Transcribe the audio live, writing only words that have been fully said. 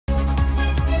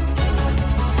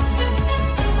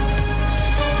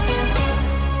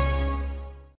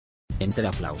Entre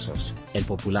aplausos, el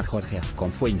popular Jorge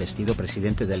Azcón fue investido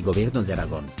presidente del gobierno de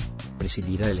Aragón.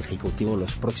 Presidirá el Ejecutivo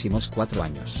los próximos 4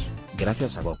 años,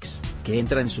 gracias a Vox, que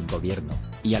entra en su gobierno,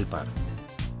 y al PAR.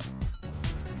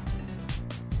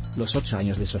 Los 8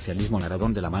 años de socialismo en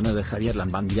Aragón de la mano de Javier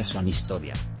Lambán ya son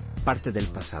historia. Parte del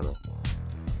pasado.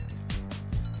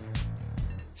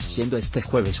 Siendo este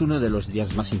jueves uno de los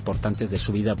días más importantes de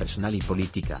su vida personal y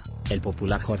política, el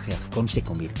popular Jorge Azcón se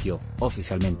convirtió,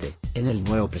 oficialmente, en el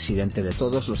nuevo presidente de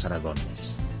todos los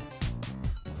aragoneses.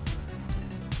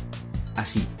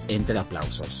 Así, entre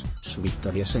aplausos, su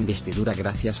victoriosa investidura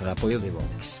gracias al apoyo de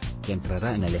Vox, que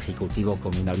entrará en el Ejecutivo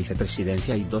con una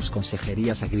vicepresidencia y 2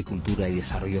 consejerías: Agricultura y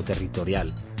Desarrollo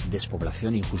Territorial,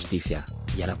 Despoblación y Justicia,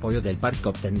 y al apoyo del PAR, que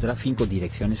obtendrá 5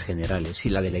 direcciones generales y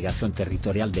la delegación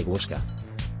territorial de Huesca.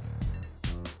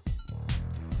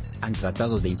 Han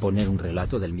tratado de imponer un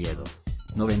relato del miedo.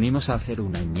 No venimos a hacer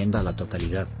una enmienda a la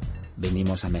totalidad.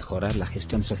 Venimos a mejorar la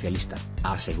gestión socialista,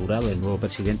 ha asegurado el nuevo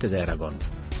presidente de Aragón.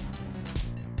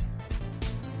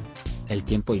 El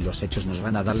tiempo y los hechos nos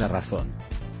van a dar la razón.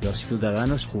 Los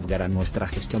ciudadanos juzgarán nuestra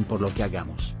gestión por lo que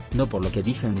hagamos, no por lo que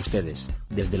dicen ustedes,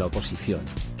 desde la oposición.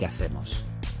 ¿Qué hacemos?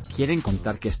 Quieren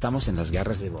contar que estamos en las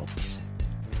garras de Vox.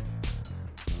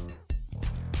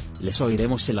 Les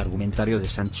oiremos el argumentario de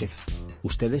Sánchez.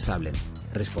 Ustedes hablen,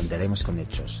 responderemos con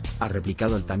hechos, ha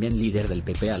replicado el también líder del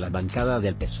PP a la bancada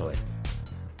del PSOE.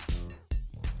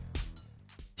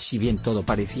 Si bien todo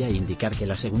parecía indicar que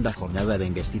la segunda jornada de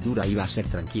investidura iba a ser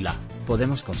tranquila,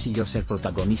 Podemos consiguió ser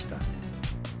protagonista.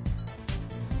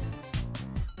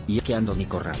 Y es que Andoni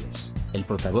Corrales, el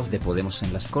portavoz de Podemos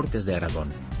en las Cortes de Aragón,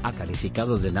 ha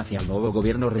calificado de nazi al nuevo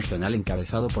gobierno regional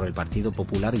encabezado por el Partido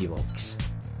Popular y Vox.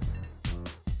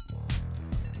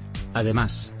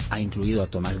 Además, ha incluido a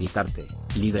Tomás Guitarte,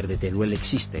 líder de Teruel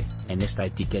Existe, en esta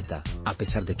etiqueta, a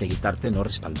pesar de que Guitarte no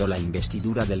respaldó la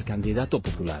investidura del candidato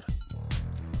popular.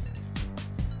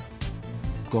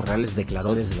 Corrales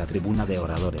declaró desde la tribuna de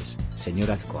oradores: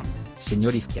 señor Azcón,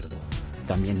 señor Izquierdo.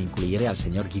 También incluiré al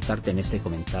señor Guitarte en este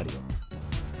comentario.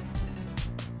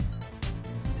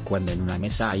 Cuando en una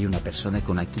mesa hay una persona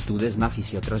con actitudes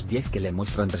nazis y otros 10 que le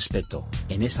muestran respeto,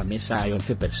 en esa mesa hay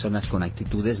 11 personas con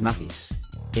actitudes nazis.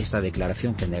 Esta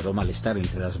declaración generó malestar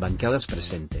entre las bancadas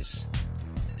presentes.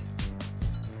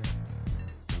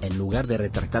 En lugar de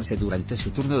retractarse durante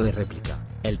su turno de réplica,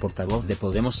 el portavoz de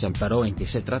Podemos se amparó en que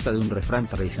se trata de un refrán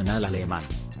tradicional alemán.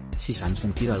 Si se han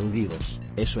sentido aludidos,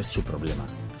 eso es su problema,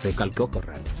 recalcó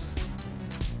Corrales.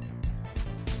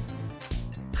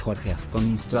 Jorge Azcón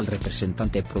instó al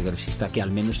representante progresista que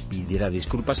al menos pidiera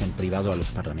disculpas en privado a los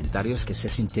parlamentarios que se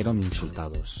sintieron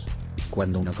insultados.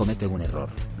 Cuando uno comete un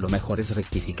error, lo mejor es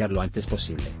rectificar lo antes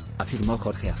posible, afirmó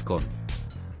Jorge Azcón.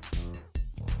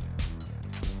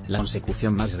 La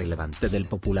consecución más relevante del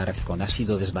popular Azcón ha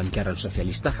sido desbancar al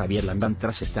socialista Javier Lambán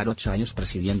tras estar 8 años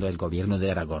presidiendo el gobierno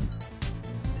de Aragón.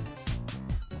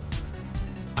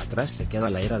 Atrás se queda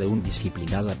la era de un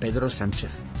disciplinado a Pedro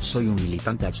Sánchez: soy un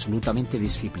militante absolutamente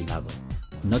disciplinado.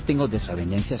 No tengo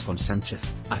desavenencias con Sánchez,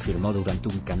 afirmó durante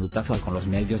un canutazo con los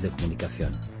medios de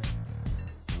comunicación.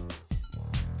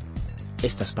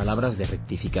 Estas palabras de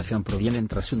rectificación provienen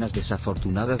tras unas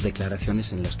desafortunadas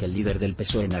declaraciones en las que el líder del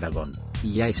PSOE en Aragón,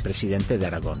 y ya expresidente de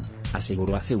Aragón,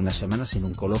 aseguró hace unas semanas en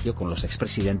un coloquio con los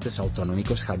expresidentes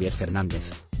autonómicos Javier Fernández,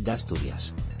 de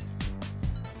Asturias,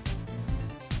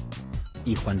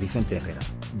 y Juan Vicente Herrera,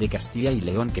 de Castilla y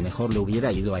León, que mejor le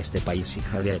hubiera ido a este país si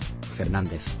Javier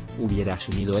Fernández hubiera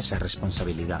asumido esa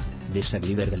responsabilidad, de ser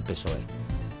líder del PSOE.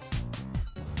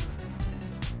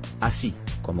 Así,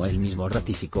 como él mismo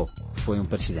ratificó, fue un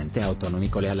presidente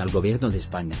autonómico leal al gobierno de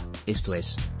España, esto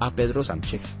es, a Pedro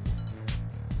Sánchez.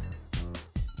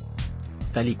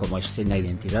 Tal y como es seña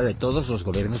identidad de todos los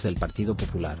gobiernos del Partido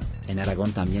Popular, en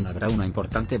Aragón también habrá una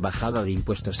importante bajada de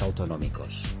impuestos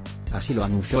autonómicos. Así lo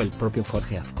anunció el propio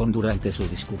Jorge Azcón durante su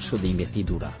discurso de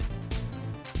investidura.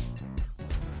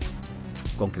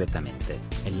 Concretamente,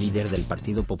 el líder del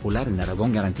Partido Popular en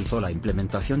Aragón garantizó la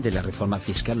implementación de la reforma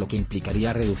fiscal, lo que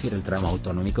implicaría reducir el tramo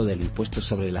autonómico del impuesto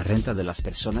sobre la renta de las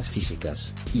personas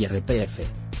físicas, IRPF,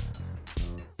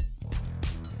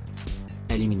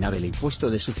 eliminar el impuesto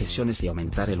de sucesiones y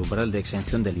aumentar el umbral de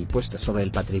exención del impuesto sobre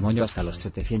el patrimonio hasta los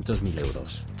 700.000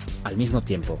 euros. Al mismo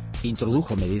tiempo,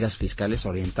 introdujo medidas fiscales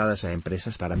orientadas a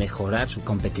empresas para mejorar su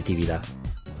competitividad.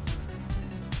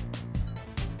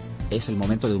 Es el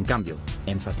momento de un cambio,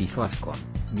 enfatizó Azcón,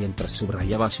 mientras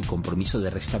subrayaba su compromiso de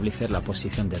restablecer la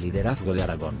posición de liderazgo de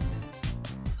Aragón.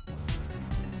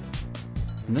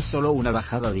 No solo una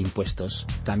bajada de impuestos,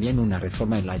 también una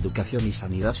reforma en la educación y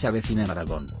sanidad se avecina en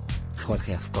Aragón.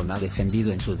 Jorge Azcón ha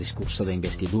defendido en su discurso de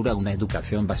investidura una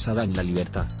educación basada en la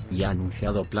libertad, y ha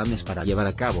anunciado planes para llevar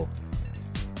a cabo.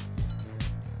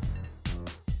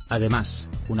 Además,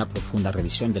 una profunda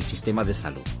revisión del sistema de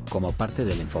salud, como parte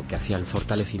del enfoque hacia el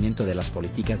fortalecimiento de las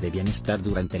políticas de bienestar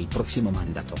durante el próximo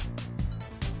mandato.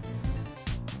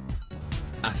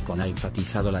 Azcón ha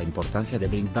enfatizado la importancia de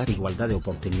brindar igualdad de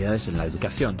oportunidades en la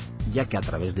educación, ya que a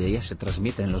través de ella se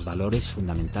transmiten los valores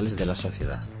fundamentales de la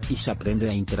sociedad, y se aprende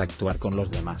a interactuar con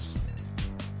los demás.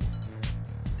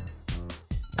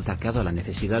 Ha destacado la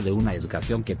necesidad de una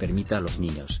educación que permita a los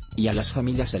niños, y a las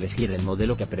familias elegir el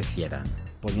modelo que prefieran,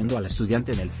 poniendo al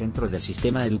estudiante en el centro del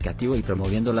sistema educativo y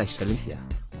promoviendo la excelencia.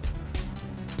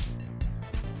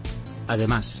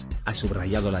 Además, ha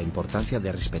subrayado la importancia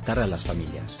de respetar a las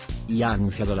familias, y ha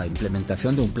anunciado la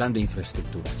implementación de un plan de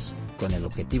infraestructuras, con el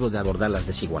objetivo de abordar las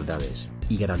desigualdades,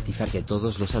 y garantizar que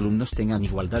todos los alumnos tengan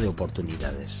igualdad de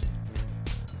oportunidades.